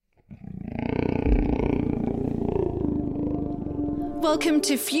Welcome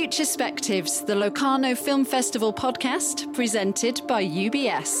to Futurespectives, the Locarno Film Festival podcast presented by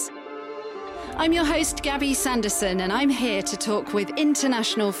UBS. I'm your host, Gabby Sanderson, and I'm here to talk with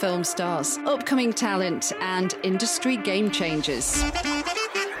international film stars, upcoming talent, and industry game changers.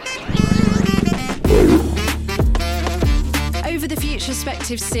 Over the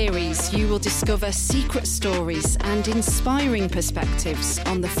Futurespectives series, you will discover secret stories and inspiring perspectives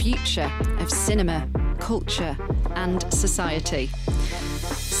on the future of cinema, culture, and society.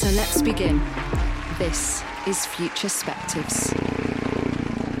 So let's begin. This is Futurespectives.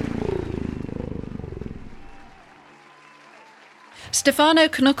 Stefano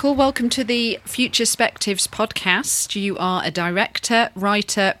Knuchel, welcome to the Futurespectives podcast. You are a director,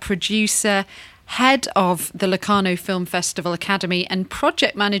 writer, producer, head of the Locarno Film Festival Academy and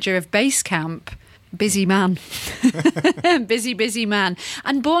project manager of Basecamp. Busy man. busy man.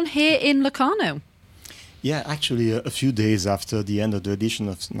 And born here in Locarno. Yeah, actually a few days after the end of the edition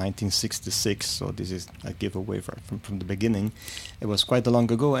of 1966, so this is a giveaway from the beginning. It was quite a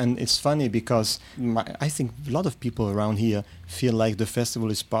long ago, and it's funny because I think a lot of people around here feel like the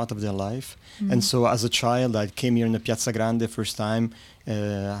festival is part of their life. And so as a child, I came here in the Piazza Grande first time.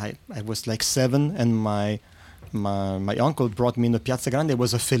 I was like 7, and my uncle brought me in the Piazza Grande. It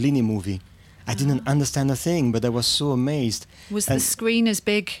was a Fellini movie. I didn't understand a thing, but I was so amazed. Was the screen as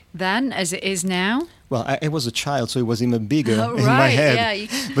big then as it is now? Well, I was a child, so it was even bigger in my head.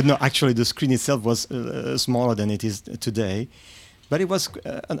 Yeah. But no, actually, the screen itself was smaller than it is today. But it was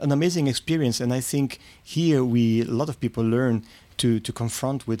an amazing experience, and I think here a lot of people learn to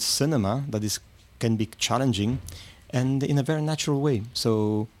confront with cinema that can be challenging, and in a very natural way.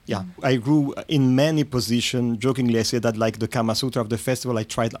 So, yeah, I grew in many positions. Jokingly, I say that like the Kama Sutra of the festival, I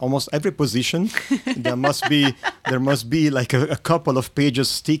tried almost every position. there must be like a couple of pages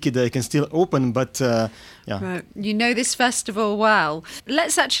sticky that I can still open, but yeah. Right. You know this festival well.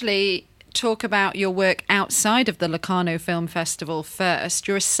 Let's actually talk about your work outside of the Locarno Film Festival first.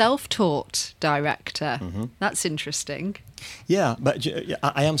 You're a self-taught director. Mm-hmm. That's interesting. Yeah, but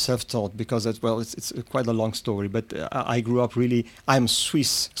I am self-taught because, it's quite a long story, but I grew up I'm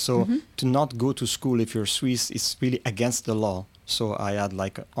Swiss, so to not go to school if you're Swiss is really against the law. So I had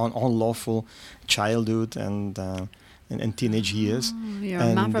like an unlawful childhood and teenage years. You're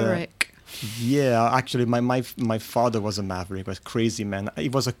a maverick. Yeah, actually, my father was a maverick, was a crazy man. He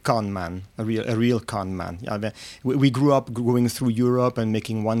was a con man, a real con man. I mean, we grew up going through Europe and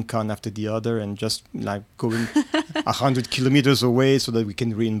making one con after the other, and just like going 100 kilometers away so that we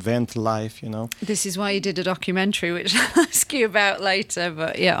can reinvent life. You know. This is why you did a documentary, which I'll ask you about later.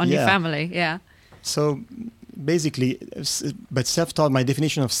 But on your family, yeah. So basically, but self-taught. My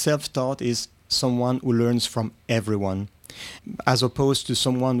definition of self-taught is someone who learns from everyone, as opposed to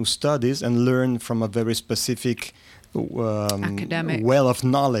someone who studies and learn from a very specific academic well of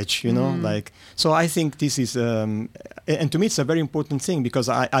knowledge, you know. So I think this is and to me it's a very important thing because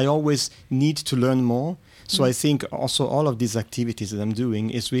I always need to learn more. So I think also all of these activities that I'm doing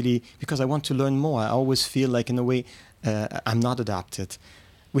is really because I want to learn more. I always feel like in a way I'm not adapted,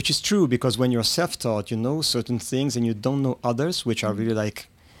 which is true because when you're self-taught, you know certain things and you don't know others, which are really like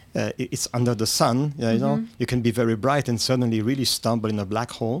it's under the sun, you know. You can be very bright and suddenly really stumble in a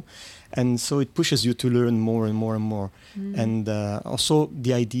black hole, and so it pushes you to learn more and more and more. And also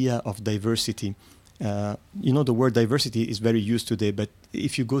the idea of diversity. You know, the word diversity is very used today, but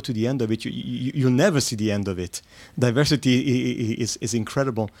if you go to the end of it, you'll never see the end of it. Diversity is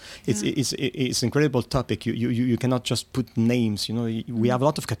incredible. It's an incredible topic. You cannot just put names. You know, we have a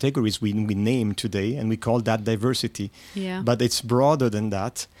lot of categories we name today, and we call that diversity. Yeah. But it's broader than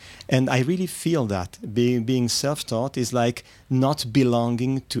that. And I really feel that being self-taught is like not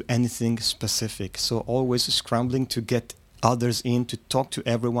belonging to anything specific. So always scrambling to get others in, to talk to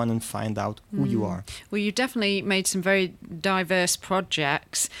everyone and find out who you are. Well, you definitely made some very diverse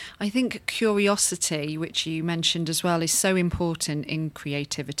projects. I think curiosity, which you mentioned as well, is so important in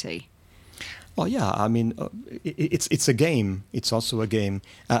creativity. Oh yeah, I mean, it's a game. It's also a game.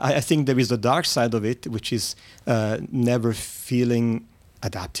 I think there is the dark side of it, which is never feeling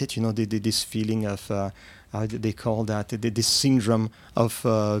adapted. You know, this feeling of how did they call that? This syndrome of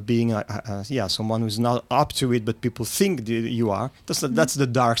being someone who's not up to it, but people think you are. That's the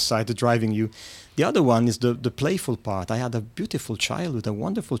dark side driving you. The other one is the playful part. I had a beautiful childhood, a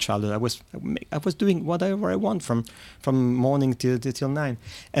wonderful childhood. I was doing whatever I want from morning till 9,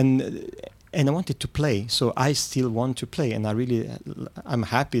 and I wanted to play, so I still want to play, and I'm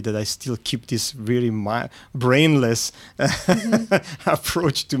happy that I still keep this really brainless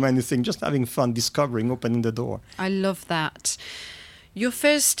approach to many things, just having fun, discovering, opening the door. I love that. Your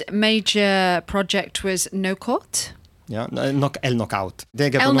first major project was No Court? Yeah, El Knockout.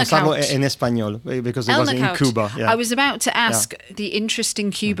 Tengo que El pronunciarlo Knockout. en español because it El was in Knockout. Cuba. Yeah. I was about to ask the interesting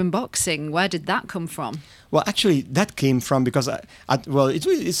Cuban boxing. Where did that come from? Well, actually, that came from because,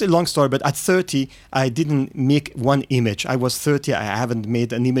 it's a long story, but at 30, I didn't make one image. I was 30, I haven't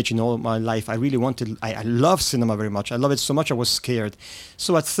made an image in all my life. I really wanted, I love cinema very much. I love it so much I was scared.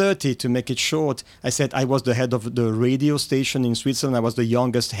 So at 30, to make it short, I said I was the head of the radio station in Switzerland. I was the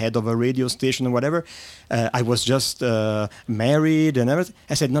youngest head of a radio station or whatever. I was just married and everything.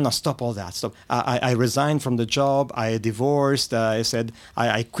 I said, no, stop all that. Stop. I resigned from the job. I divorced. I said,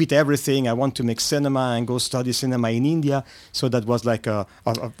 I quit everything. I want to make cinema and go study cinema in India. So that was like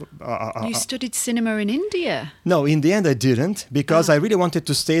You studied cinema in India? No, in the end I didn't, because I really wanted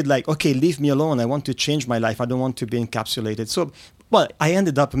to stay like, okay, leave me alone. I want to change my life. I don't want to be encapsulated. So, well, I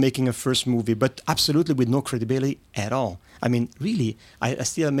ended up making a first movie, but absolutely with no credibility at all. I mean, really, I'm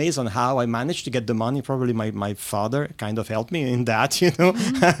still amazed on how I managed to get the money. Probably my father kind of helped me in that, you know.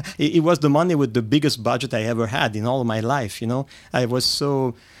 It was the money with the biggest budget I ever had in all of my life, you know. It was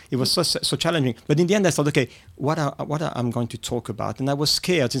so challenging. But in the end, I thought, okay, what I'm going to talk about? And I was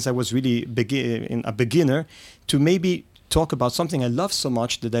scared, since I was really a beginner, to maybe talk about something I love so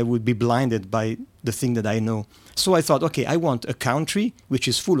much that I would be blinded by the thing that I know. So I thought, okay, I want a country which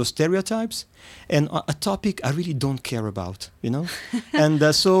is full of stereotypes and a topic I really don't care about, you know?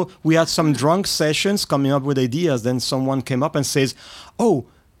 And so we had some drunk sessions coming up with ideas. Then someone came up and says, oh,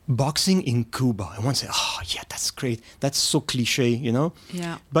 boxing in Cuba. And one said, oh, yeah, that's great. That's so cliche, you know?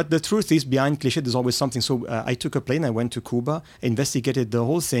 Yeah. But the truth is, behind cliche, there's always something. So I took a plane, I went to Cuba, investigated the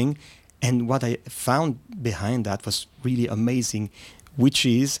whole thing. And what I found behind that was really amazing, which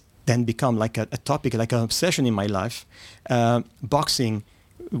is then become like a topic, like an obsession in my life. Boxing,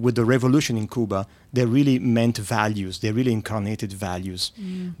 with the revolution in Cuba, they really meant values. They really incarnated values.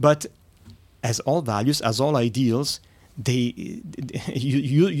 But as all values, as all ideals, the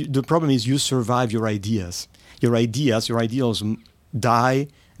problem is you survive your ideas. Your ideals die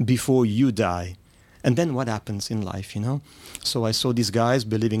before you die. And then what happens in life, you know? So I saw these guys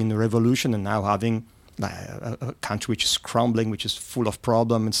believing in the revolution and now having a country which is crumbling, which is full of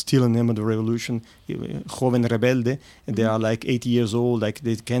problems, and still in the name of the revolution, joven rebelde. And they are like 80 years old, like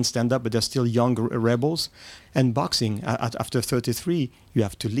they can't stand up, but they're still young rebels. And boxing, after 33, you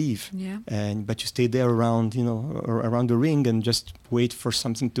have to leave. Yeah. But you stay there around, you know, around the ring and just wait for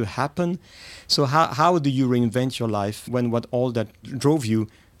something to happen. So how do you reinvent your life when what all that drove you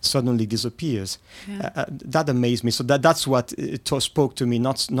suddenly disappears? Yeah. That amazed me. So that's what spoke to me.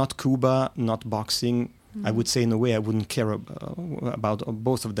 Not Cuba, not boxing. I would say in a way I wouldn't care about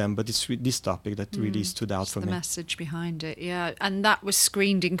both of them, but it's this topic that really stood out for me. The message behind it, yeah. And that was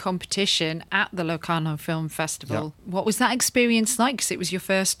screened in competition at the Locarno Film Festival. Yeah. What was that experience like? Because it was your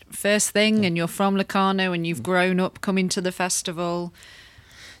first thing, and you're from Locarno, and you've grown up coming to the festival.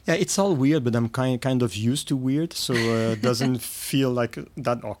 Yeah, it's all weird, but I'm kind of used to weird, so it doesn't feel like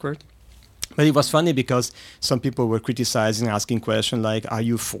that awkward. But it was funny because some people were criticizing, asking questions like, are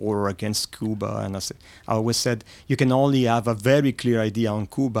you for or against Cuba? And I always said, you can only have a very clear idea on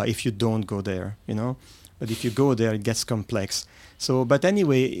Cuba if you don't go there, you know? But if you go there, it gets complex. So, but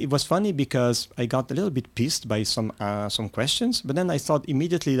anyway, it was funny because I got a little bit pissed by some questions, but then I thought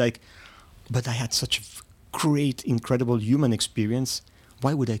immediately like, but I had such a great, incredible human experience.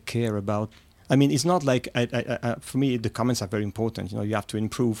 Why would I care about? I mean, it's not like for me the comments are very important. You know, you have to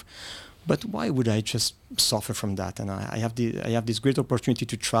improve. But why would I just suffer from that? And I have this great opportunity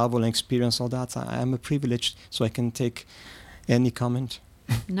to travel and experience all that. I am a privileged, so I can take any comment.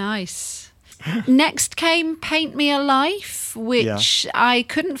 Nice. Next came Paint Me a Life, which I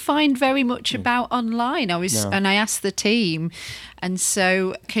couldn't find very much about online. And I asked the team. And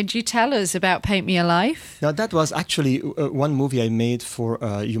so could you tell us about Paint Me a Life? Now, that was actually one movie I made for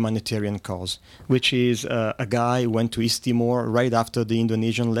a humanitarian cause, which is a guy who went to East Timor right after the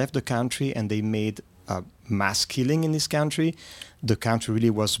Indonesian left the country, and they made a mass killing in this country. The country really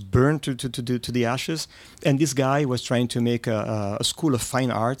was burned to the ashes. And this guy was trying to make a school of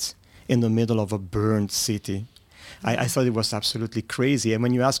fine arts in the middle of a burned city. I thought it was absolutely crazy. And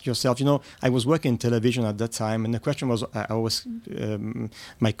when you ask yourself, you know, I was working in television at that time, and the question was,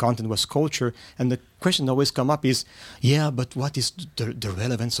 my content was culture, and the question always come up is, but what is the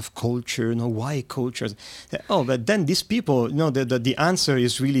relevance of culture? You know, why culture? Oh, but then these people, you know, the answer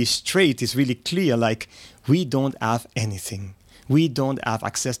is really straight, is really clear. Like, we don't have anything. We don't have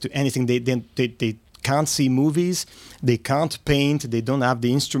access to anything. They can't see movies, they can't paint, they don't have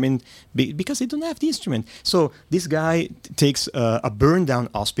the instrument because they don't have the instrument. So this guy takes a burned down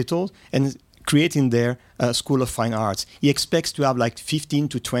hospital and creating their School of Fine Arts. He expects to have like 15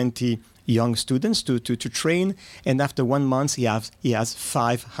 to 20 young students to train, and after 1 month he has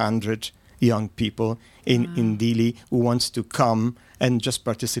 500 young people in Dili who wants to come and just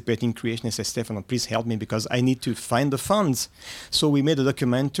participate in creation. I said, Stefano, please help me because I need to find the funds. So we made a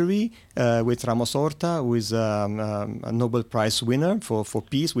documentary with Ramos Horta, who is a Nobel Prize winner for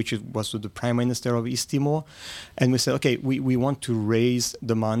peace, which was the Prime Minister of East Timor. And we said, okay, we want to raise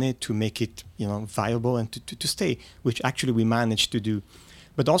the money to make it viable and to stay, which actually we managed to do.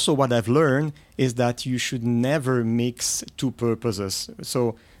 But also what I've learned is that you should never mix two purposes.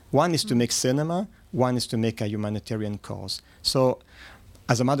 So one is to make cinema, one is to make a humanitarian cause. So,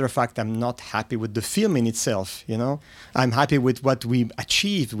 as a matter of fact, I'm not happy with the film in itself, I'm happy with what we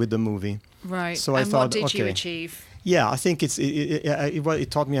achieved with the movie. Right. So I thought, what did you achieve? Yeah, I think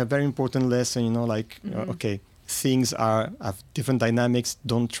it taught me a very important lesson, okay, things have different dynamics,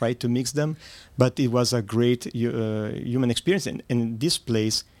 don't try to mix them. But it was a great human experience, and this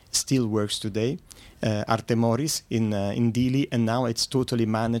place still works today. Artemoris in Dili, and now it's totally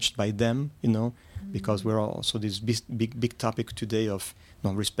managed by them, because we're also this big topic today of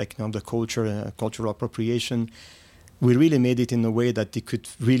respecting the culture, cultural appropriation. We really made it in a way that they could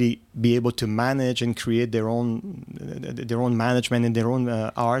really be able to manage and create their own management and their own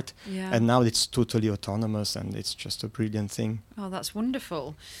art. Yeah. And now it's totally autonomous, and it's just a brilliant thing. Oh, that's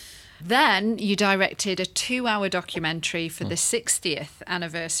wonderful. Then you directed a 2-hour documentary for the 60th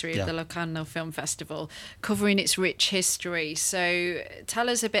anniversary of the Locarno Film Festival, covering its rich history. So tell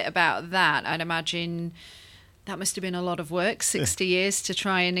us a bit about that. I'd imagine that must have been a lot of work, 60 years to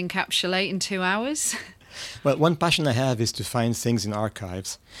try and encapsulate in 2 hours. Well, one passion I have is to find things in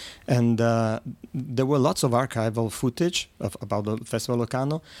archives. And there were lots of archival footage about the Festival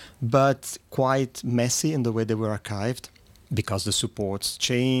Locarno, but quite messy in the way they were archived, because the supports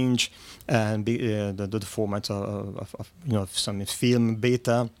change and the formats of some film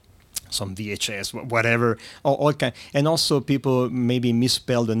beta, some VHS, whatever, all kind. And also people maybe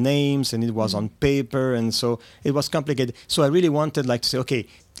misspelled the names, and it was on paper, and so it was complicated. So I really wanted to say, okay,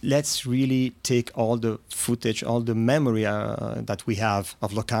 let's really take all the footage, all the memory that we have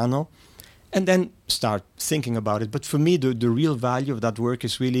of Locarno, and then start thinking about it. But for me, the real value of that work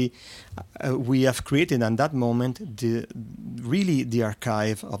is really, we have created at that moment the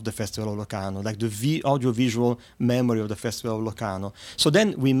archive of the Festival of Locarno, like the audiovisual memory of the Festival of Locarno. So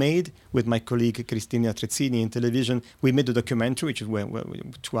then we made, with my colleague Cristina Trezzini in television, we made a documentary, which was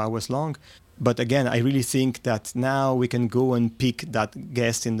 2 hours long. But again, I really think that now we can go and pick that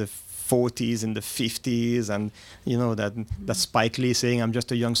guest in the 40s, in the 50s, and that Spike Lee saying, I'm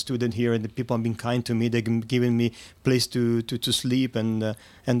just a young student here, and the people have been kind to me, they've given me place to sleep and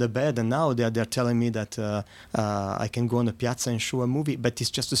the bed, and now they're telling me that I can go on the piazza and show a movie, but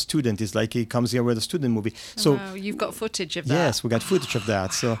he's just a student. It's like he comes here with a student movie. So wow, you've got footage of that. Yes, we got footage of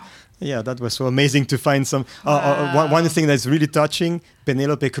that. So yeah, that was so amazing to find some. One thing that's really touching,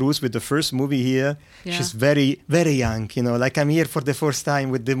 Penélope Cruz with the first movie here. Yeah. She's very, very young, like I'm here for the first time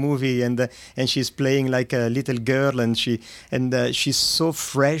with the movie, and she's playing like a little girl, and she's so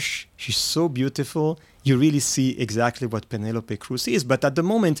fresh, she's so beautiful. You really see exactly what Penélope Cruz is. But at the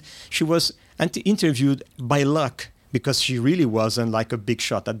moment, she was interviewed by luck, because she really wasn't like a big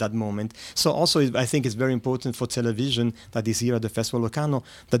shot at that moment. So also, I think it's very important for television that is here at the Festival Locarno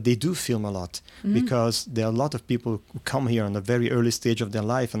that they do film a lot, because there are a lot of people who come here on a very early stage of their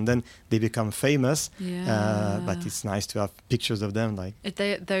life, and then they become famous. Yeah. But it's nice to have pictures of them.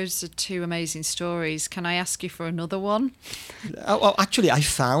 Those are two amazing stories. Can I ask you for another one? Actually, I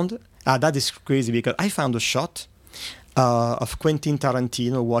found, that is crazy, because I found a shot of Quentin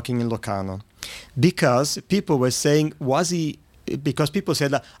Tarantino walking in Locarno. Because people were saying, because people said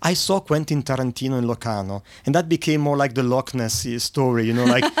that I saw Quentin Tarantino in Locarno, and that became more like the Loch Ness story,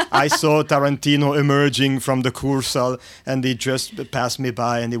 like I saw Tarantino emerging from the Kursaal, and he just passed me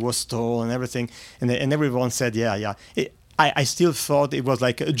by, and it was tall and everything, and everyone said, yeah. I still thought it was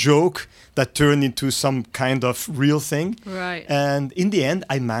like a joke that turned into some kind of real thing. Right. And in the end,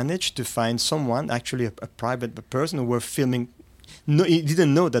 I managed to find someone, actually a private person, who were filming. No, he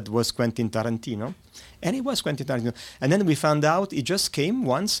didn't know that was Quentin Tarantino, and it was Quentin Tarantino. And then we found out he just came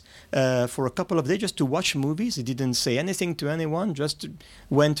once for a couple of days just to watch movies. He didn't say anything to anyone, just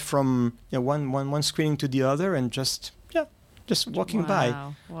went from one screening to the other, and just walking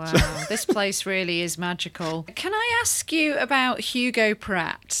by. Wow, this place really is magical. Can I ask you about Hugo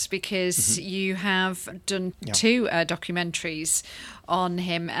Pratt? Because you have done two documentaries on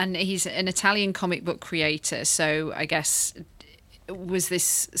him, and he's an Italian comic book creator, so I guess... Was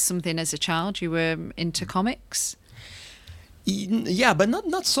this something as a child you were into comics? Yeah, but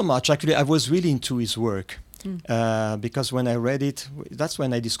not so much. Actually, I was really into his work. Because when I read it, that's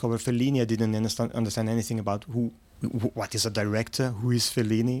when I discovered Fellini. I didn't understand anything about what is a director, who is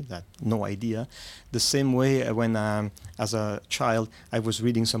Fellini, that no idea. The same way when as a child I was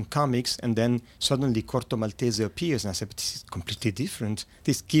reading some comics and then suddenly Corto Maltese appears and I said, but this is completely different.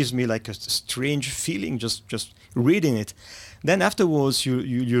 This gives me like a strange feeling just reading it. Then afterwards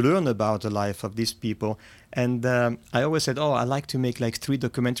you learn about the life of these people. And I always said, I like to make like 3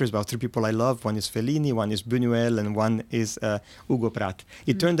 documentaries about 3 people I love. One is Fellini, one is Buñuel, and one is Hugo Pratt.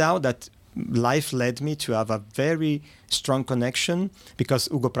 It turned out that life led me to have a very strong connection because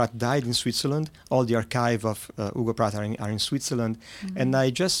Hugo Pratt died in Switzerland. All the archive of Hugo Pratt are in Switzerland. And I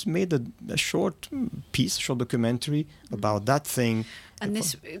just made a short documentary about that thing. And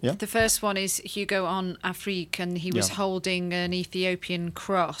the first one is Hugo en Afrique, and he was holding an Ethiopian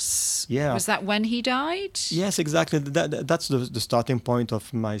cross. Yeah. Was that when he died? Yes, exactly. That's the starting point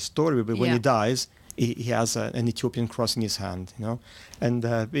of my story. But when he dies, he has an Ethiopian cross in his hand, And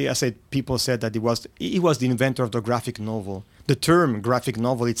I said, people said that he was the inventor of the graphic novel. The term graphic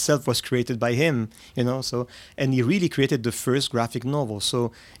novel itself was created by him, So, and he really created the first graphic novel.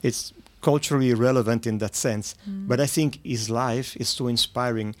 So it's culturally relevant in that sense. But I think his life is so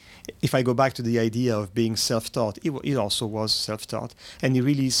inspiring. If I go back to the idea of being self-taught, he also was self-taught, and he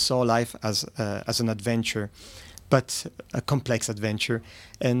really saw life as an adventure, but a complex adventure.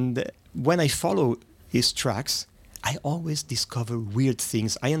 And when I follow his tracks, I always discover weird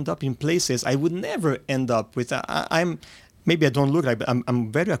things. I end up in places I would never end up with. Maybe I don't look like, but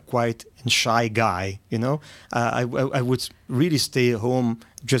I'm very quiet and shy guy, I would really stay home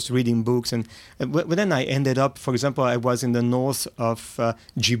just reading books. But then I ended up, for example, I was in the north of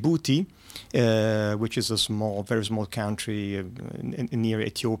Djibouti, which is a very small country near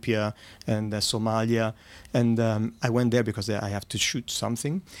Ethiopia and Somalia. And I went there because I have to shoot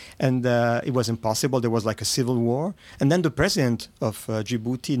something. And it was impossible. There was like a civil war. And then the president of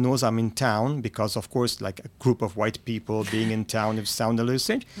Djibouti knows I'm in town because, of course, like a group of white people being in town, it sounded a little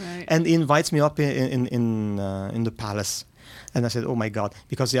strange. Right. And he invites me up in the palace. And I said, oh, my God,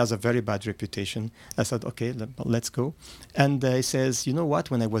 because he has a very bad reputation. I said, okay, let's go. And he says, you know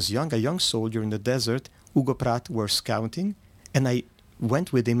what? When I was a young soldier in the desert, Hugo Pratt were scouting. And I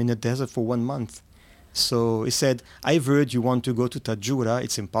went with him in the desert for 1 month. So he said, I've heard you want to go to Tajura.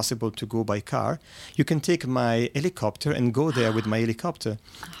 It's impossible to go by car. You can take my helicopter and go there with my helicopter.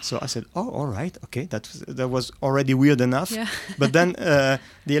 So I said, oh, all right. Okay, that was already weird enough. Yeah. But then the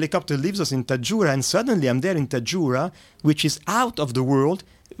helicopter leaves us in Tajura, and suddenly I'm there in Tajura, which is out of the world,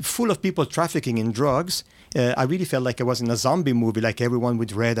 full of people trafficking in drugs. I really felt like I was in a zombie movie, like everyone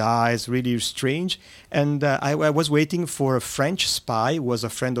with red eyes, really strange. And I was waiting for a French spy, who was a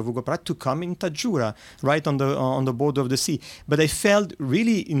friend of Hugo Pratt, to come in Tajura, right on the border of the sea. But I felt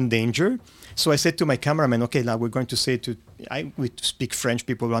really in danger. So I said to my cameraman, okay, now we're going to say we speak French,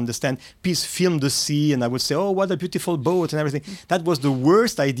 people will understand, please film the sea. And I would say, oh, what a beautiful boat and everything. That was the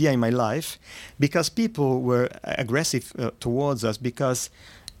worst idea in my life because people were aggressive towards us because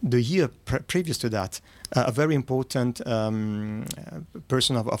the year previous to that, a very important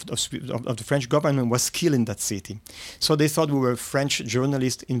person of the French government was killed in that city. So they thought we were French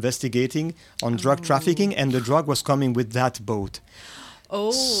journalists investigating on drug trafficking, and the drug was coming with that boat.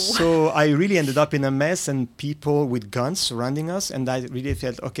 Oh. So I really ended up in a mess and people with guns surrounding us, and I really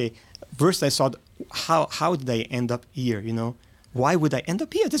felt, okay, first I thought, how did I end up here, Why would I end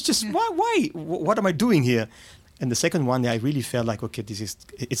up here? That's just, why? What am I doing here? And the second one, I really felt like, okay,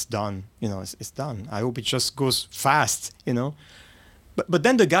 it's done. It's done. I hope it just goes fast, But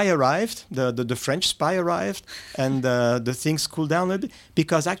then the guy arrived, the French spy arrived, and the things cooled down a little bit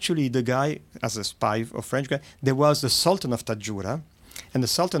because actually the guy, as a spy or French guy, there was the Sultan of Tajura. And the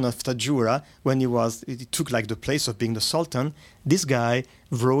Sultan of Tajura, when he took like the place of being the Sultan, this guy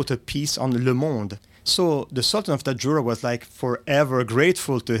wrote a piece on Le Monde. So the Sultan of Tajura was like forever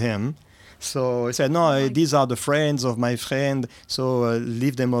grateful to him. So he said, no, these are the friends of my friend, so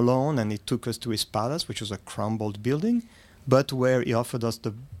leave them alone. And he took us to his palace, which was a crumbled building, but where he offered us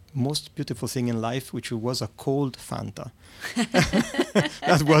the most beautiful thing in life, which was a cold Fanta.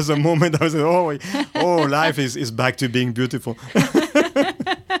 That was a moment I was like, oh, life is back to being beautiful.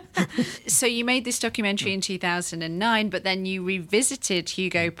 So you made this documentary in 2009, but then you revisited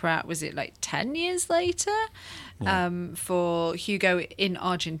Hugo Pratt, was it like 10 years later? For Hugo in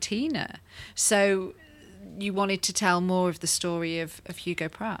Argentina. So you wanted to tell more of the story of Hugo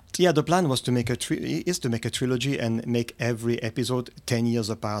Pratt. Yeah, the plan was to make a trilogy and make every episode 10 years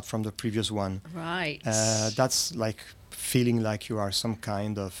apart from the previous one. Right. That's like feeling like you are some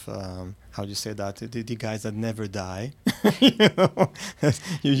kind of how do you say that, the guys that never die. You know?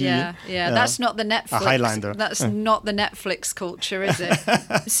 That's not the Netflix. A Highlander. That's not the Netflix culture, is it?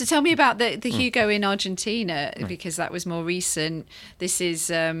 So tell me about the Hugo in Argentina, because that was more recent. This is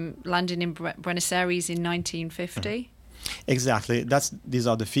landing in Buenos Aires in 1950. Exactly. These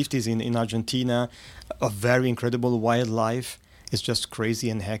are the 50s in Argentina. A very incredible wildlife. It's just crazy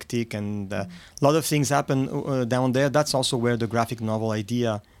and hectic, and a lot of things happen down there. That's also where the graphic novel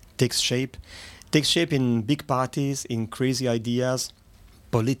idea takes shape. Takes shape in big parties, in crazy ideas,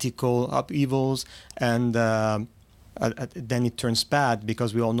 political upheavals, and then it turns bad,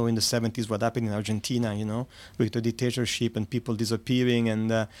 because we all know in the 70s what happened in Argentina, you know, with the dictatorship and people disappearing.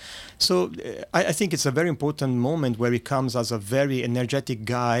 And so I think it's a very important moment where he comes as a very energetic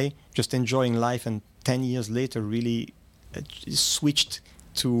guy, just enjoying life, and 10 years later really switched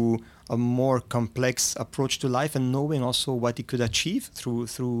to a more complex approach to life, and knowing also what he could achieve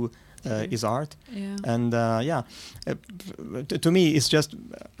through his art. And to me it's just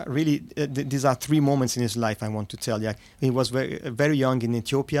really these are three moments in his life I want to tell. He was very young in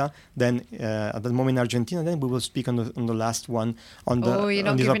Ethiopia, then at the moment in Argentina, then we will speak on the last one you're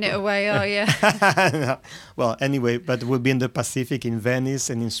not giving it away, are you? No. Well, anyway, but we'll be in the Pacific, in Venice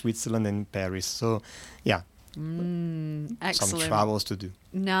and in Switzerland and in Paris. So excellent. Some travels to do.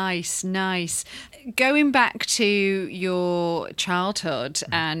 Nice. Going back to your childhood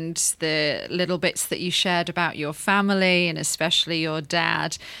and the little bits that you shared about your family and especially your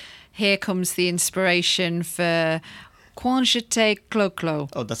dad, here comes the inspiration for Quand j'étais clo-clo.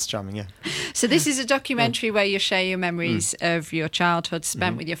 Oh, that's charming, yeah. So this is a documentary where you share your memories of your childhood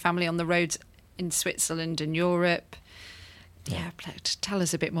spent with your family on the roads in Switzerland and Europe. Yeah, tell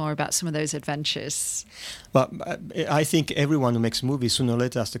us a bit more about some of those adventures. Well, I think everyone who makes movies sooner or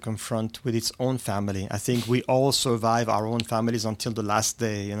later has to confront with its own family. I think we all survive our own families until the last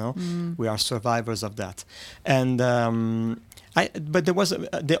day, you know. We are survivors of that. And but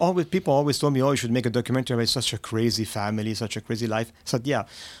people always told me, oh, you should make a documentary about such a crazy family, such a crazy life. So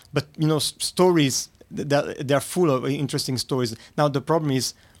but you know, stories, they're full of interesting stories. Now the problem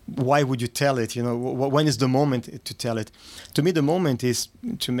is, why would you tell it? You know, when is the moment to tell it? To me, the moment is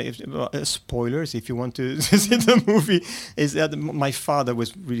to make spoilers. If you want to see the movie, is that my father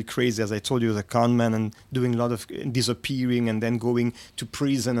was really crazy, as I told you, as a conman, and doing a lot of disappearing, and then going to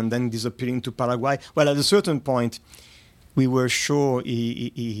prison, and then disappearing to Paraguay. Well, at a certain point, we were sure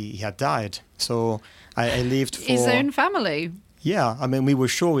he had died. So I lived for his own family. Yeah, I mean, we were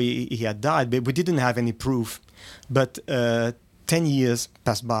sure he had died, but we didn't have any proof. But 10 years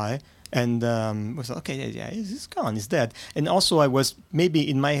passed by, and we thought, okay, yeah, he's gone, he's dead. And also, I was maybe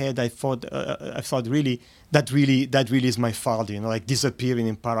in my head, I thought really that really is my father, you know, like disappearing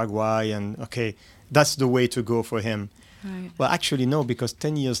in Paraguay, and okay, that's the way to go for him. Right. Well, actually, no, because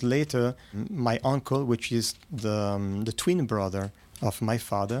 10 years later, my uncle, which is the twin brother of my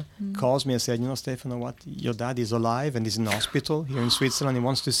father, calls me and said, you know, Stefano, what? Your dad is alive and is in the hospital here in Switzerland. He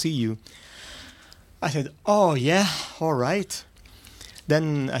wants to see you. I said, oh, yeah, all right.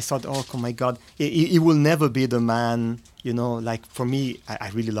 Then I thought, oh my God, he will never be the man, you know, like for me, I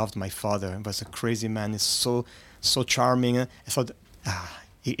really loved my father. He was a crazy man. He's so charming. I thought,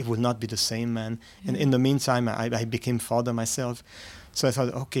 he will not be the same man. And in the meantime, I became father myself. So I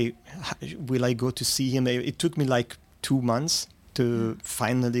thought, okay, will I go to see him? It took me like 2 months to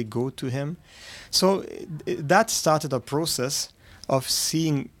finally go to him. So that started a process of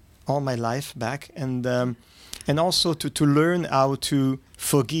seeing all my life back, and also to learn how to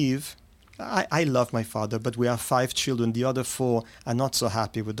forgive. I love my father, but we have 5 children. The other 4 are not so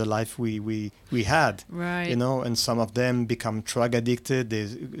happy with the life we had. Right. You know, and some of them become drug addicted.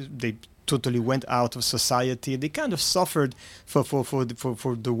 They totally went out of society. They kind of suffered for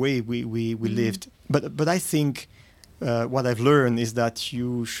the way we lived. But I think what I've learned is that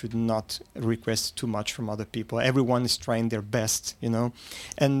you should not request too much from other people. Everyone is trying their best, you know.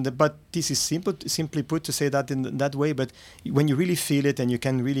 But this is simply put to say that in that way. But when you really feel it and you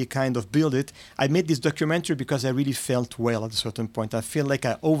can really kind of build it, I made this documentary because I really felt well at a certain point. I feel like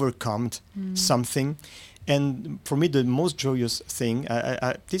I overcome something. And for me, the most joyous thing,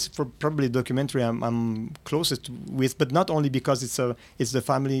 this is probably the documentary I'm closest with, but not only because it's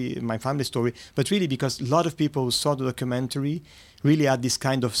my family story, but really because a lot of people who saw the documentary really had this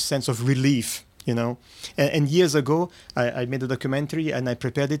kind of sense of relief, you know. And years ago, I made a documentary and I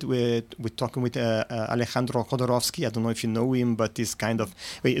prepared it with talking with Alejandro Jodorowsky. I don't know if you know him, but he's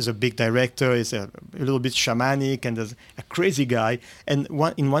a big director. He's a little bit shamanic and a crazy guy. And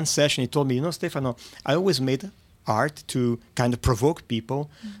in one session, he told me, you know, Stefano, I always made art to kind of provoke people.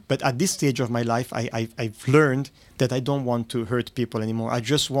 But at this stage of my life, I've learned that I don't want to hurt people anymore. I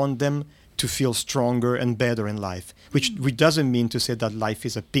just want them to feel stronger and better in life, which doesn't mean to say that life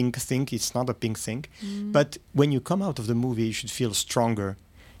is a pink thing. It's not a pink thing. But when you come out of the movie, you should feel stronger,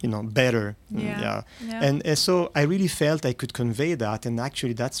 better. Yeah. And so I really felt I could convey that, and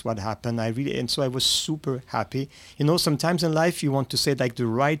actually that's what happened. And so I was super happy. Sometimes in life you want to say like the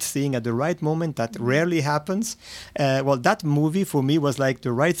right thing at the right moment. That rarely happens. Well, that movie for me was like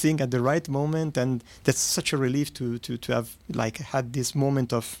the right thing at the right moment, and that's such a relief to have like had this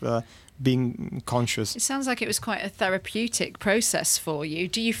moment of being conscious. It sounds like it was quite a therapeutic process for you.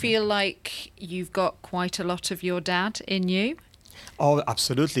 Do you feel like you've got quite a lot of your dad in you? Oh,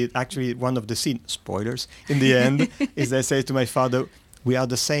 absolutely. Actually, one of the scenes, spoilers, in the end, is I say to my father, we are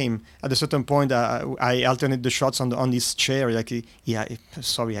the same. At a certain point, I alternate the shots on this chair. Like, he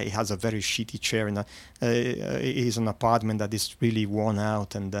has a very shitty chair, and he's an apartment that is really worn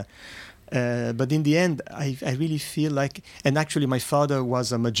out. And but in the end, I really feel like, and actually my father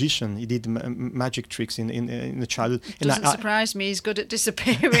was a magician. He did magic tricks in the childhood. Doesn't surprise me. He's good at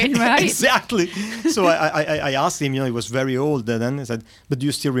disappearing, right? Exactly. So I asked him, he was very old then. I said, but do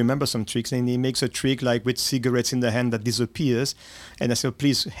you still remember some tricks? And he makes a trick like with cigarettes in the hand that disappears. And I said,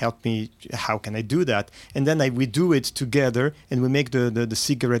 please help me. How can I do that? And then we do it together, and we make the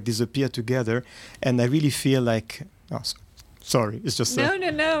cigarette disappear together. And I really feel like, sorry, it's just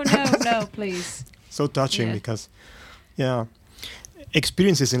no, please. So touching because,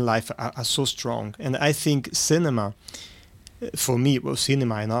 experiences in life are so strong, and I think cinema, for me,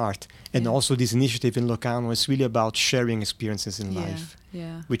 cinema and art, and also this initiative in Locarno is really about sharing experiences in life.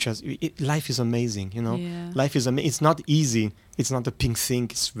 Yeah. Life is amazing, Yeah. Life is amazing. It's not easy. It's not a pink thing.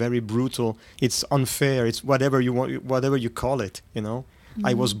 It's very brutal. It's unfair. It's whatever you want, whatever you call it.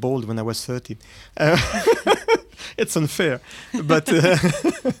 I was bold when I was 30. It's unfair, but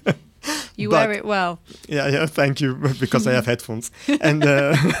you wear it well. Yeah, thank you, because I have headphones. And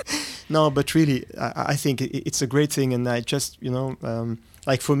no, but really, I think it's a great thing, and I just,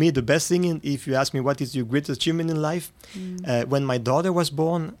 like for me, the best thing, if you ask me what is your greatest achievement in life, when my daughter was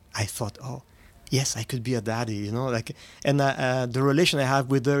born, I thought, yes, I could be a daddy, and the relation I have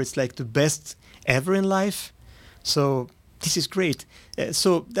with her, it's like the best ever in life. So this is great.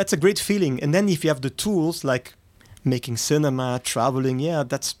 So that's a great feeling. And then if you have the tools, like making cinema, traveling,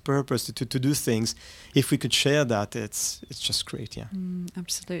 that's purpose to do things. If we could share that, it's just great,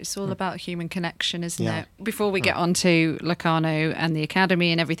 absolutely. It's all about human connection, isn't it? Before we get on to Locarno and the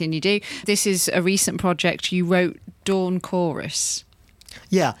Academy and everything you do, this is a recent project. You wrote Dawn Chorus.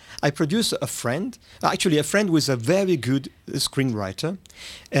 Yeah, I produced a friend who is a very good screenwriter,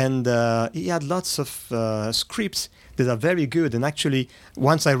 and he had lots of scripts that are very good. And actually,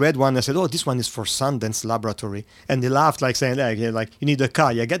 once I read one, I said, this one is for Sundance Laboratory. And they laughed, like saying, like you need a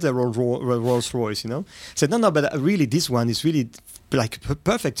car. Get a Rolls Royce, I said, no, but really, this one is really like a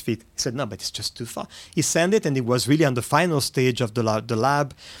perfect fit. He said, no, but it's just too far. He sent it, and it was really on the final stage of the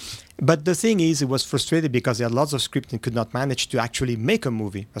lab. But the thing is, he was frustrated because he had lots of script and could not manage to actually make a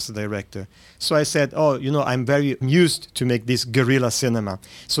movie as a director. So I said, I'm very used to make this guerrilla cinema.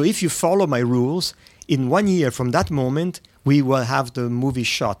 So if you follow my rules, in 1 year from that moment, we will have the movie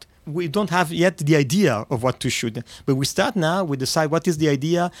shot. We don't have yet the idea of what to shoot, but we start now. We decide what is the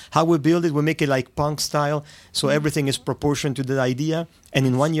idea, how we build it. We make it like punk style, so everything is proportioned to the idea. And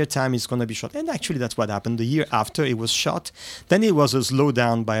in 1 year time, it's going to be shot. And actually, that's what happened. The year after, it was shot. Then it was a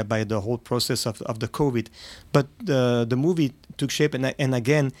slowdown by the whole process of the COVID. But the movie took shape, and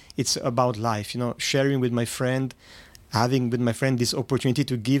again, it's about life. Sharing with my friend. Having with my friend this opportunity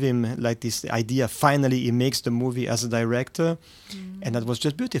to give him like this idea. Finally, he makes the movie as a director, and that was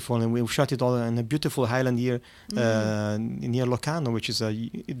just beautiful. And we shot it all in a beautiful highland near Locarno, which is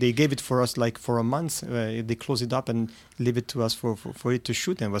they gave it for us like for a month. They closed it up and leave it to us for it to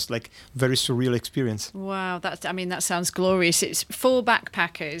shoot, and it was like very surreal experience. Wow, that sounds glorious. It's 4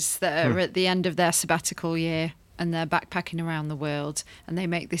 backpackers that are at the end of their sabbatical year, and they're backpacking around the world, and they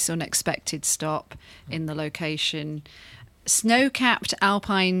make this unexpected stop in the location. Snow-capped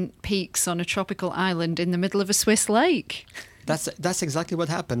alpine peaks on a tropical island in the middle of a Swiss lake. That's exactly what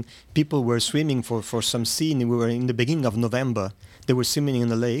happened. People were swimming for some scene. We were in the beginning of November. They were swimming in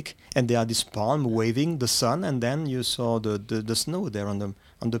the lake, and they had this palm waving the sun, and then you saw the snow there on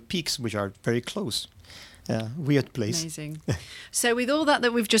the peaks, which are very close. Weird place. Amazing. So with all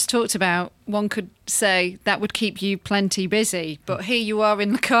that we've just talked about, one could say that would keep you plenty busy. But here you are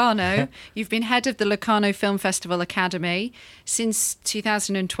in Locarno. You've been head of the Locarno Film Festival Academy since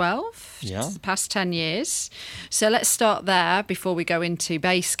 2012, the past 10 years. So let's start there before we go into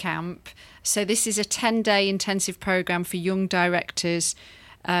Basecamp. So this is a 10-day intensive programme for young directors.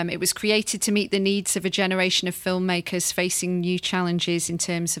 It was created to meet the needs of a generation of filmmakers facing new challenges in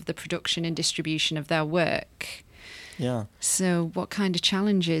terms of the production and distribution of their work. Yeah. So what kind of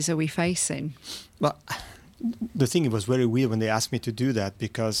challenges are we facing? Well, the thing, it was very weird when they asked me to do that,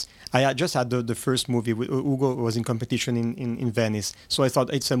 because I had just had the first movie. Hugo was in competition in Venice. So I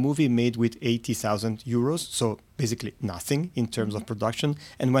thought it's a movie made with 80,000 euros, so basically nothing in terms of production,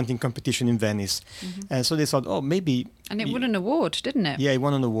 and went in competition in Venice. And so they thought, oh, maybe... And it won an award, didn't it? Yeah, it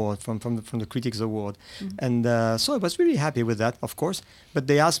won an award from the Critics Award. And so I was really happy with that, of course. But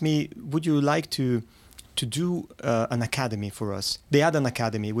they asked me, would you like to do an academy for us? They had an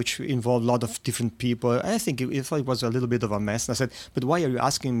academy which involved a lot of different people. I think it was a little bit of a mess. And I said, but why are you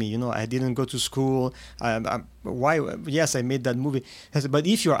asking me? You know, I didn't go to school. Why? Yes, I made that movie. I said, but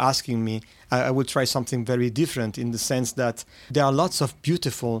if you're asking me, I would try something very different, in the sense that there are lots of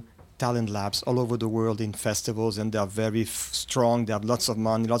beautiful talent labs all over the world in festivals, and they are very strong. They have lots of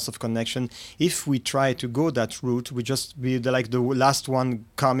money, lots of connection. If we try to go that route, we just be like the last one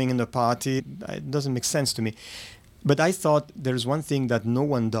coming in the party. It doesn't make sense to me. But I thought there's one thing that no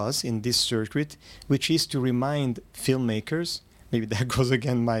one does in this circuit, which is to remind filmmakers. Maybe that goes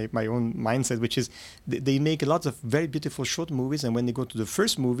again my own mindset, which is they make a lot of very beautiful short movies, and when they go to the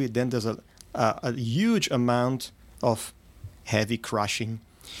first movie, then there's a huge amount of heavy crushing.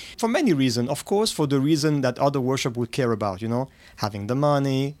 For many reasons, of course, for the reason that other workshop would care about, you know, having the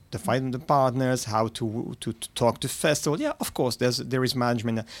money, the finding the partners, how to talk to festival. Yeah, of course, there is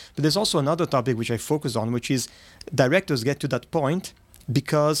management. But there's also another topic which I focus on, which is directors get to that point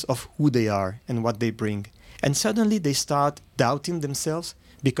because of who they are and what they bring. And suddenly they start doubting themselves,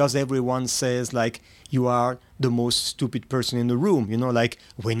 because everyone says, like, you are the most stupid person in the room. You know, like,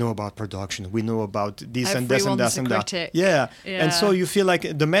 we know about production, we know about this and this and that and that. Yeah. And so you feel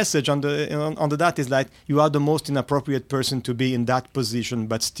like the message on that is like, you are the most inappropriate person to be in that position,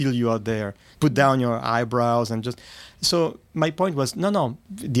 but still you are there. Put down your eyebrows and just... So my point was, no,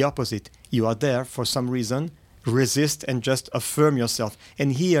 the opposite. You are there for some reason. Resist and just affirm yourself.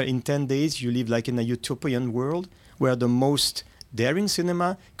 And here in 10 days, you live like in a utopian world where the most daring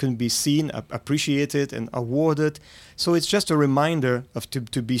cinema can be seen, appreciated, and awarded. So it's just a reminder of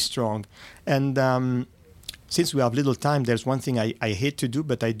to be strong. And since we have little time, there's one thing I hate to do,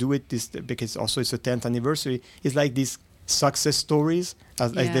 but I do it because also it's a 10th anniversary. It's like these success stories,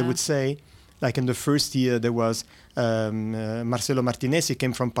 as they would say. Like in the first year, there was Marcelo Martinez. He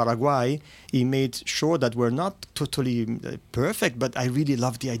came from Paraguay. He made sure that we're not totally perfect, but I really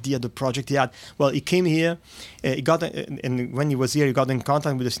loved the idea, the project he had. Well, he came here. And when he was here, he got in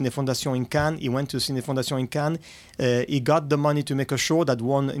contact with the Cine Fondation in Cannes. He went to Cine Fondation in Cannes. He got the money to make a short that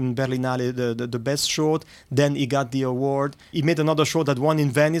won in Berlinale the best short. Then he got the award. He made another short that won in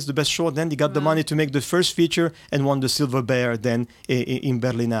Venice the best short. Then he got the money to make the first feature and won the Silver Bear then in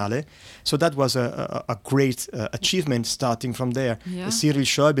Berlinale. So that was a great achievement starting from there. Yeah. Cyril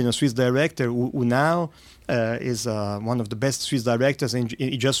Scheubin, a Swiss director who now is one of the best Swiss directors, and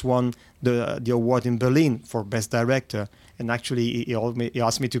he just won the award in Berlin for Best Director. And actually, he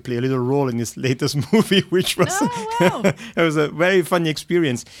asked me to play a little role in his latest movie, which was it was a very funny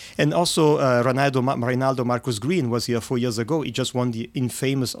experience. And also, Reinaldo Marcus Green was here 4 years ago. He just won the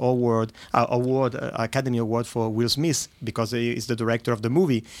infamous Academy Award for Will Smith, because he is the director of the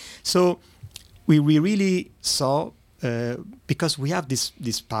movie. So we really saw, because we have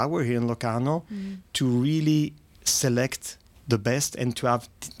this power here in Locarno to really select the best and to have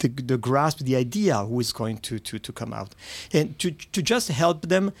the grasp, the idea who is going to come out, and to just help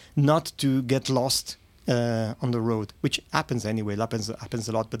them not to get lost on the road, which happens anyway. Happens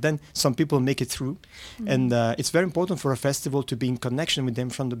a lot, but then some people make it through. And it's very important for a festival to be in connection with them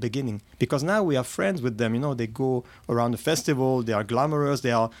from the beginning, because now we are friends with them. You know, they go around the festival, they are glamorous,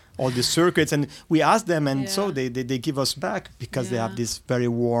 they are all the circuits, and we ask them, and so they give us back, because they have this very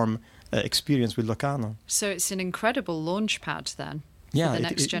warm experience with Locarno. So it's an incredible launch pad then for the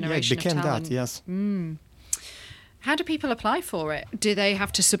next generation it became of talent. That, yes. How do people apply for it? Do they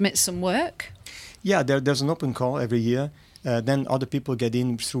have to submit some work? Yeah, there's an open call every year. Then other people get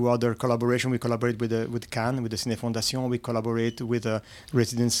in through other collaboration. We collaborate with Cannes, with the Cine Fondation. We collaborate with a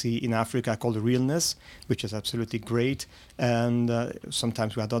residency in Africa called Realness, which is absolutely great. And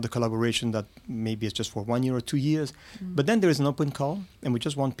sometimes we had other collaboration that maybe it's just for 1 year or 2 years. But then there is an open call, and we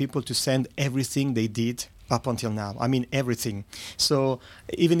just want people to send everything they did up until now. I mean, everything. So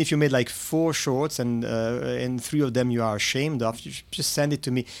even if you made like 4 shorts and 3 of them you are ashamed of, you just send it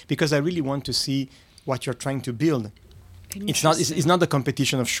to me, because I really want to see what you're trying to build. It's not a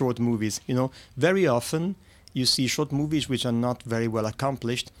competition of short movies. You know, very often you see short movies which are not very well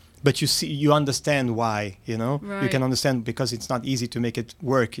accomplished, but you understand why, you know. Right. You can understand because it's not easy to make it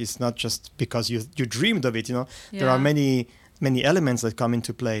work. It's not just because you dreamed of it, you know. There are many elements that come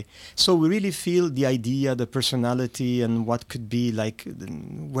into play. So we really feel the idea, the personality, and what could be like,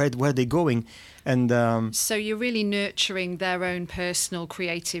 where they're going. And so you're really nurturing their own personal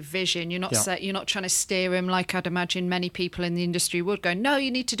creative vision. You're not trying to steer them like I'd imagine many people in the industry would go, no, you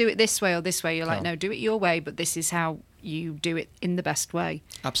need to do it this way or this way. You're like, no, do it your way, but this is how you do it in the best way.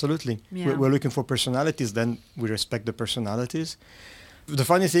 Absolutely. Yeah. We're looking for personalities, then we respect the personalities. The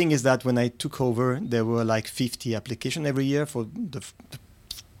funny thing is that when I took over, there were like 50 applications every year for the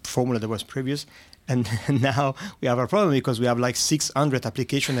formula that was previous. And now we have a problem because we have like 600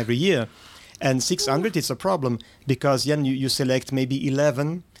 applications every year. And 600 is a problem because then you select maybe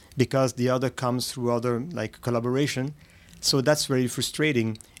 11 because the other comes through other like collaboration. So that's very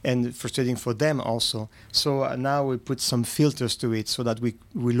frustrating, and frustrating for them also. So now we put some filters to it so that we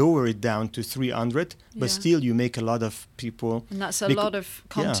lower it down to 300, but still you make a lot of people. And that's a lot of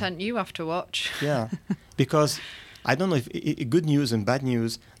content you have to watch. Yeah, because I don't know if good news and bad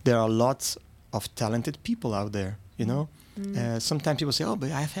news, there are lots of talented people out there, you know. Sometimes people say, "Oh,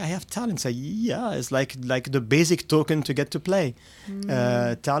 but I have talent." Say, "Yeah, it's like the basic token to get to play."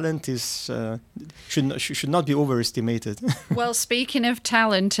 Talent is should not be overestimated. Well, speaking of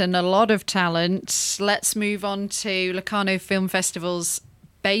talent and a lot of talent, let's move on to Locarno Film Festival's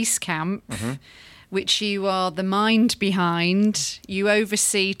Basecamp, which you are the mind behind. You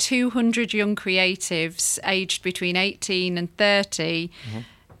oversee 200 young creatives aged between 18 and 30.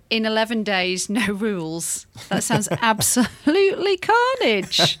 In 11 days, no rules. That sounds absolutely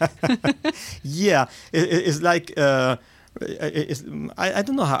carnage. Yeah, it's like, I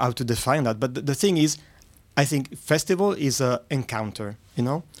don't know how to define that, but the thing is, I think festival is an encounter, you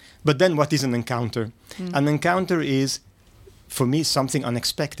know? But then what is an encounter? An encounter is, for me, something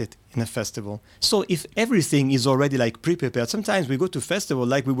unexpected in a festival. So if everything is already like pre-prepared, sometimes we go to festival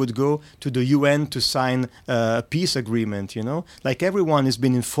like we would go to the UN to sign a peace agreement, you know, like everyone has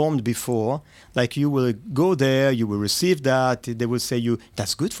been informed before, like you will go there, you will receive that, they will say you,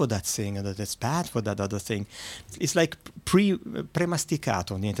 that's good for that thing, and that's bad for that other thing. It's like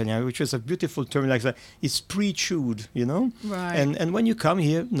premasticato in Italian, which is a beautiful term, like that. It's pre-chewed, you know? Right. And when you come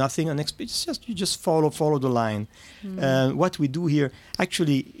here, nothing unexpected, it's just, you just follow the line. What we do here,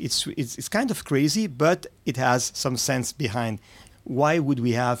 actually, it's kind of crazy, but it has some sense behind. Why would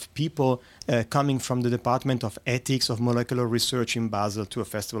we have people coming from the Department of Ethics of Molecular Research in Basel to a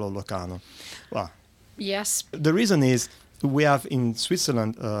festival of Locarno? Well, yes. The reason is we have in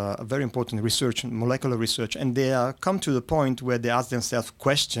Switzerland a very important research, molecular research, and they come to the point where they ask themselves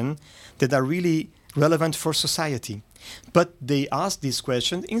questions that are really relevant for society. But they ask these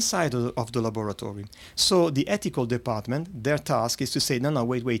questions inside of the laboratory. So the ethical department, their task is to say, no,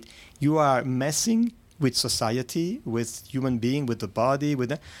 wait, you are messing with society, with human being, with the body,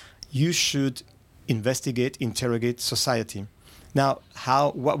 you should investigate, interrogate society. Now,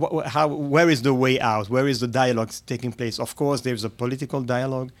 where is the way out? Where is the dialogue taking place? Of course, there's a political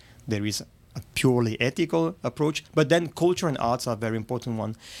dialogue. There is a purely ethical approach, but then culture and arts are a very important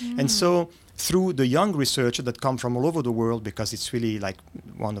one. And so through the young researchers that come from all over the world, because it's really like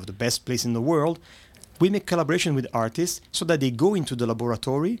one of the best places in the world, we make collaboration with artists so that they go into the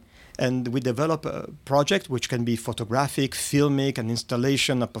laboratory and we develop a project which can be photographic, filmic, an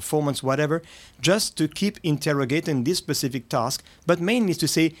installation, a performance, whatever, just to keep interrogating this specific task, but mainly to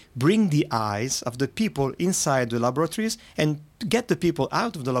say, bring the eyes of the people inside the laboratories and get the people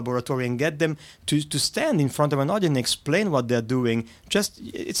out of the laboratory and get them to stand in front of an audience and explain what they're doing.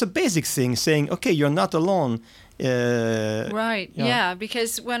 It's a basic thing, saying, okay, you're not alone. Right, yeah,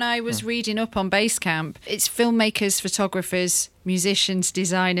 because when I was reading up on Basecamp, it's filmmakers, photographers, musicians,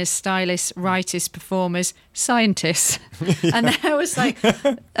 designers, stylists, writers, performers, scientists. And I was like,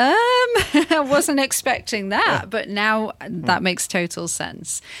 I wasn't expecting that, but now that makes total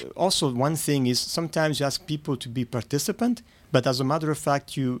sense. Also, one thing is sometimes you ask people to be participant, but as a matter of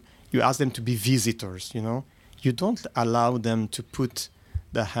fact, you ask them to be visitors, you know. You don't allow them to put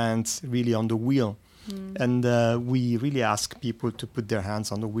their hands really on the wheel. And we really ask people to put their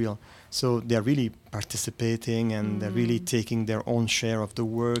hands on the wheel. So they're really participating and they're really taking their own share of the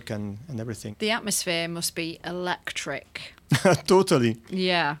work and everything. The atmosphere must be electric. Totally.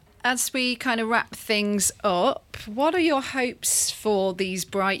 Yeah. As we kind of wrap things up, what are your hopes for these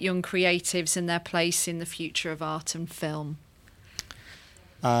bright young creatives and their place in the future of art and film?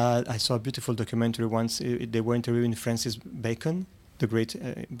 I saw a beautiful documentary once. They were interviewing Francis Bacon, the great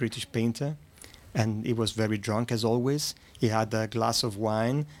British painter. and he was very drunk as always. He had a glass of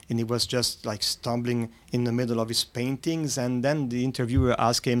wine, and he was just like stumbling in the middle of his paintings. And then the interviewer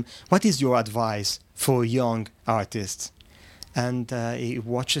asked him, "What is your advice for young artists?" And he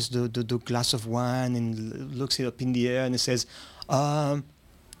watches the glass of wine and looks it up in the air, and he says,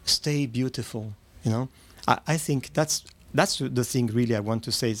 "Stay beautiful." You know, I think that's the thing really I want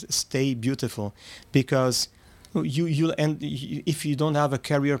to say is stay beautiful, because you'll end, if you don't have a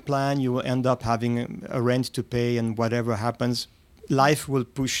career plan, you will end up having a rent to pay, and whatever happens, life will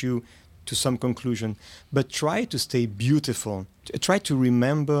push you to some conclusion. But try to stay beautiful. Try to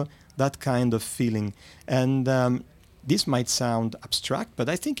remember that kind of feeling. And this might sound abstract, but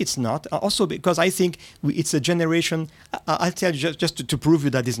I think it's not. Also, because I think it's a generation. I'll tell you just to prove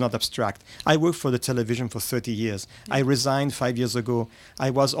you that it's not abstract. I worked for the television for 30 years. I resigned 5 years ago. I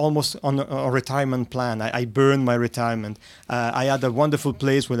was almost on a retirement plan. I burned my retirement. I had a wonderful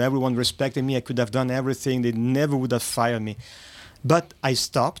place where everyone respected me. I could have done everything. They never would have fired me. But I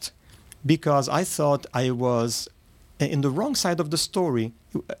stopped because I thought I was in the wrong side of the story.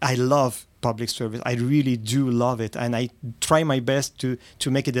 I love public service. I really do love it, and I try my best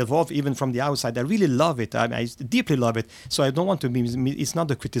to make it evolve even from the outside. I really love it. I deeply love it. So I don't want to be, it's not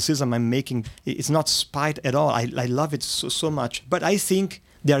the criticism I'm making. It's not spite at all. I love it so much. But I think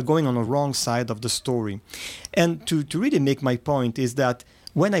they are going on the wrong side of the story. And to really make my point is that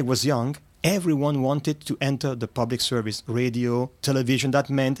when I was young, everyone wanted to enter the public service, radio, television. That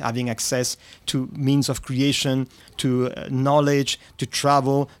meant having access to means of creation, to knowledge, to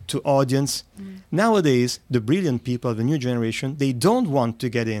travel, to audience. Nowadays, the brilliant people of the new generation, they don't want to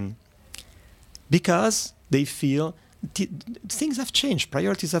get in because they feel things have changed,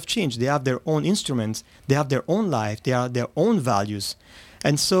 priorities have changed. They have their own instruments, they have their own life, they have their own values.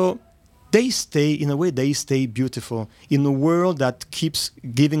 And so they stay beautiful in a world that keeps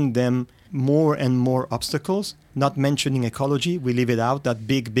giving them more and more obstacles, not mentioning ecology. We leave it out, that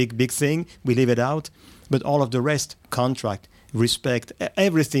big thing, we leave it out. But all of the rest, contract, respect,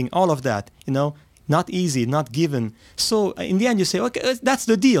 everything, all of that, not easy, not given. So in the end you say, okay, that's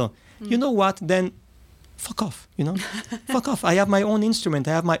the deal. You know what, then fuck off, fuck off. I have my own instrument,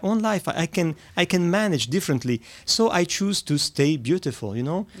 I have my own life, I can manage differently. So I choose to stay beautiful,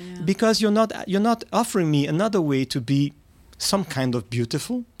 because you're not offering me another way to be some kind of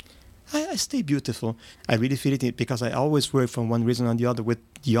beautiful. I stay beautiful. I really feel it because I always work from one reason or the other with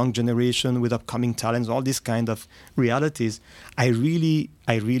the young generation, with upcoming talents, all these kind of realities. I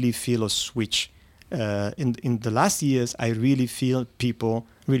really feel a switch. In the last years, I really feel people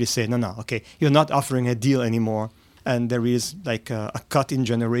really say, no, okay, you're not offering a deal anymore. And there is like a cut in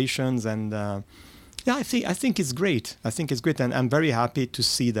generations. And I think it's great. And I'm very happy to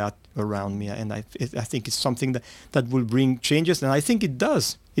see that around me. And I think it's something that will bring changes. And I think it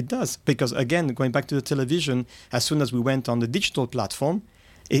does. It does. Because again, going back to the television, as soon as we went on the digital platform,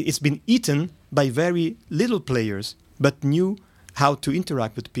 it's been eaten by very little players, but knew how to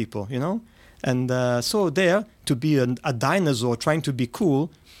interact with people, And so there, to be a dinosaur trying to be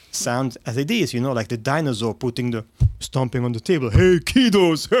cool, sounds as it is, like the dinosaur stomping on the table. Hey,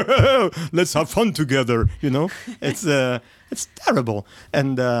 kiddos, let's have fun together, It's terrible.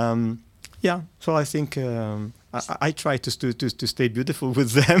 And so I think I try to stay beautiful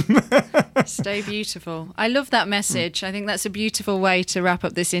with them. Stay beautiful. I love that message. I think that's a beautiful way to wrap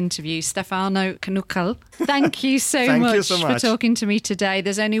up this interview. Stefano Knuchel, thank you so much for talking to me today.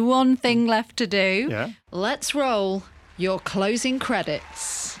 There's only one thing left to do. Yeah. Let's roll your closing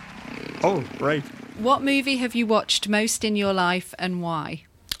credits. Oh, right. What movie have you watched most in your life and why?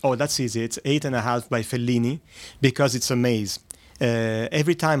 Oh, that's easy. It's 8.5 by Fellini, because it's a maze.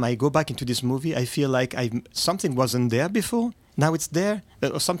 Every time I go back into this movie, I feel like something wasn't there before. Now it's there,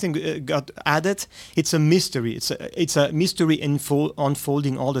 or something got added. It's a mystery. It's a mystery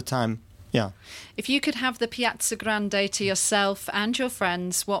unfolding all the time. Yeah. If you could have the Piazza Grande to yourself and your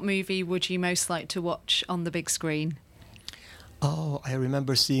friends, what movie would you most like to watch on the big screen? Oh, I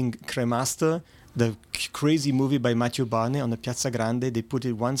remember seeing Cremaster, the crazy movie by Matthew Barney on the Piazza Grande. They put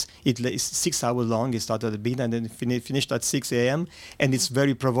it once. It's 6 hours long. It started at midnight and then finished at 6 a.m. And it's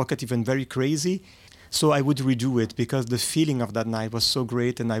very provocative and very crazy. So I would redo it because the feeling of that night was so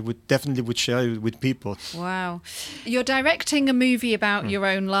great, and I would definitely share it with people. Wow. You're directing a movie about your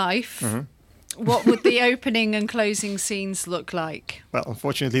own life. Mm-hmm. What would the opening and closing scenes look like? Well,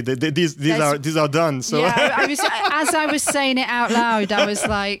 unfortunately, these are done. So yeah, as I was saying it out loud, I was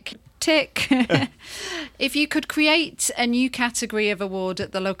like, tick. If you could create a new category of award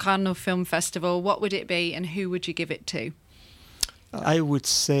at the Locarno Film Festival, what would it be and who would you give it to? I would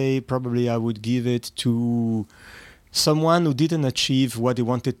say probably I would give it to someone who didn't achieve what he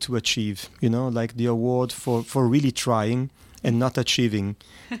wanted to achieve, like the award for really trying and not achieving,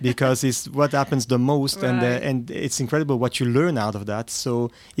 because it's what happens the most. Right. And it's incredible what you learn out of that. So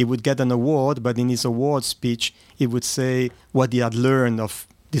he would get an award, but in his award speech, he would say what he had learned of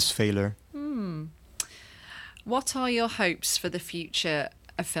this failure. What are your hopes for the future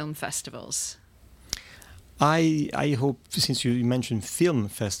of film festivals? I hope, since you mentioned film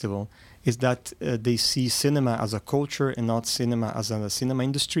festival, is that they see cinema as a culture and not cinema as a cinema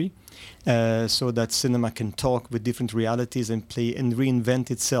industry, so that cinema can talk with different realities and play and reinvent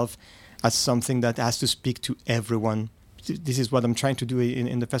itself as something that has to speak to everyone. This is what I'm trying to do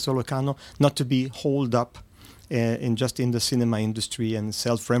in the Festival Locarno, not to be holed up in the cinema industry and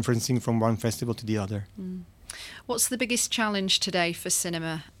self-referencing from one festival to the other. What's the biggest challenge today for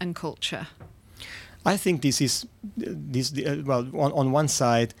cinema and culture? I think this is on one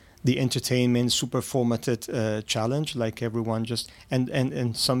side, the entertainment, super formatted challenge, like everyone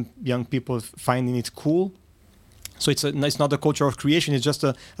and some young people finding it cool. So it's not a culture of creation, it's just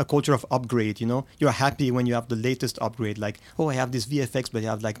a culture of upgrade, You're happy when you have the latest upgrade, like, oh, I have this VFX, but you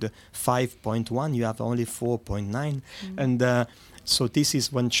have like the 5.1, you have only 4.9. And so this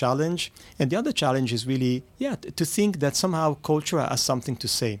is one challenge. And the other challenge is really, to think that somehow culture has something to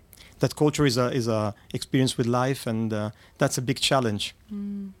say. That culture is a experience with life, and that's a big challenge.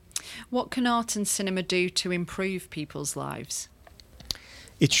 What can art and cinema do to improve people's lives?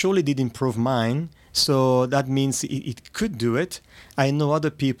 It surely did improve mine, so that means it could do it. I know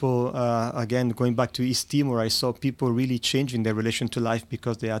other people, again, going back to East Timor, I saw people really changing their relation to life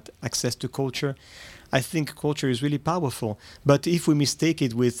because they had access to culture. I think culture is really powerful, but if we mistake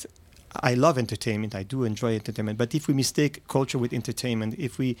it with, I love entertainment, I do enjoy entertainment, but if we mistake culture with entertainment,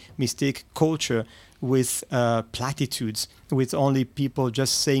 if we mistake culture with platitudes, with only people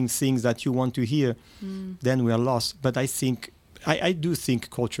just saying things that you want to hear, then we are lost. But I do think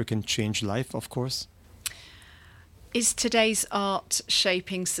culture can change life, of course. Is today's art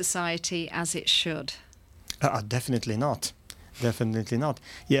shaping society as it should? Definitely not. Definitely not.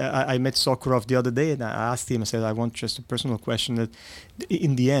 Yeah, I met Sokurov the other day, and I asked him, I said, I want just a personal question that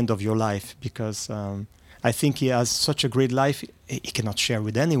in the end of your life, because I think he has such a great life, he cannot share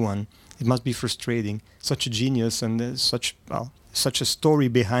with anyone. It must be frustrating. Such a genius and such a story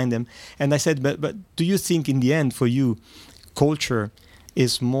behind him. And I said, but do you think in the end for you, culture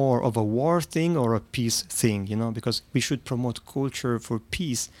is more of a war thing or a peace thing? Because we should promote culture for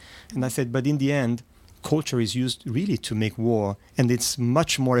peace. And I said, but in the end, culture is used really to make war, and it's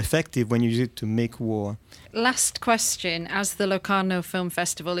much more effective when you use it to make war. Last question, as the Locarno Film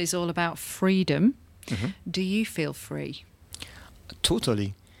Festival is all about freedom, do you feel free?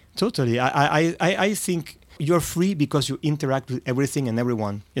 Totally. I think you're free because you interact with everything and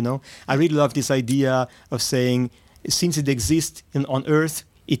everyone, I really love this idea of saying, since it exists on Earth,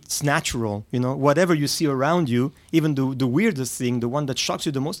 it's natural, whatever you see around you, even the weirdest thing, the one that shocks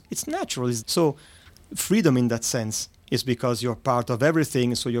you the most, it's natural. So freedom in that sense is because you're part of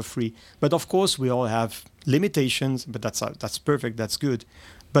everything, so you're free. But of course, we all have limitations, but that's perfect, that's good.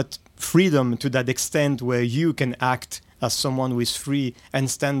 But freedom to that extent where you can act as someone who is free and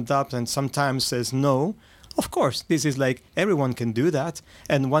stand up and sometimes says no, of course, this is like everyone can do that.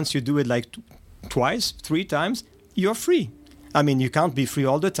 And once you do it like twice, 3 times, you're free. I mean, you can't be free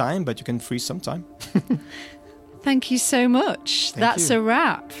all the time, but you can free sometime. Thank you so much. That's a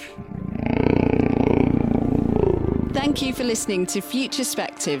wrap. Thank you for listening to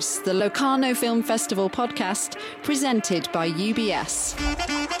Futurespectives, the Locarno Film Festival podcast presented by UBS.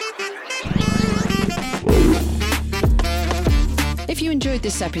 If you enjoyed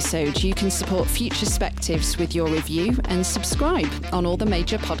this episode, you can support Futurespectives with your review and subscribe on all the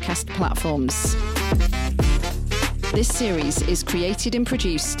major podcast platforms. This series is created and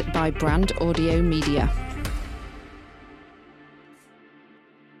produced by Brand Audio Media.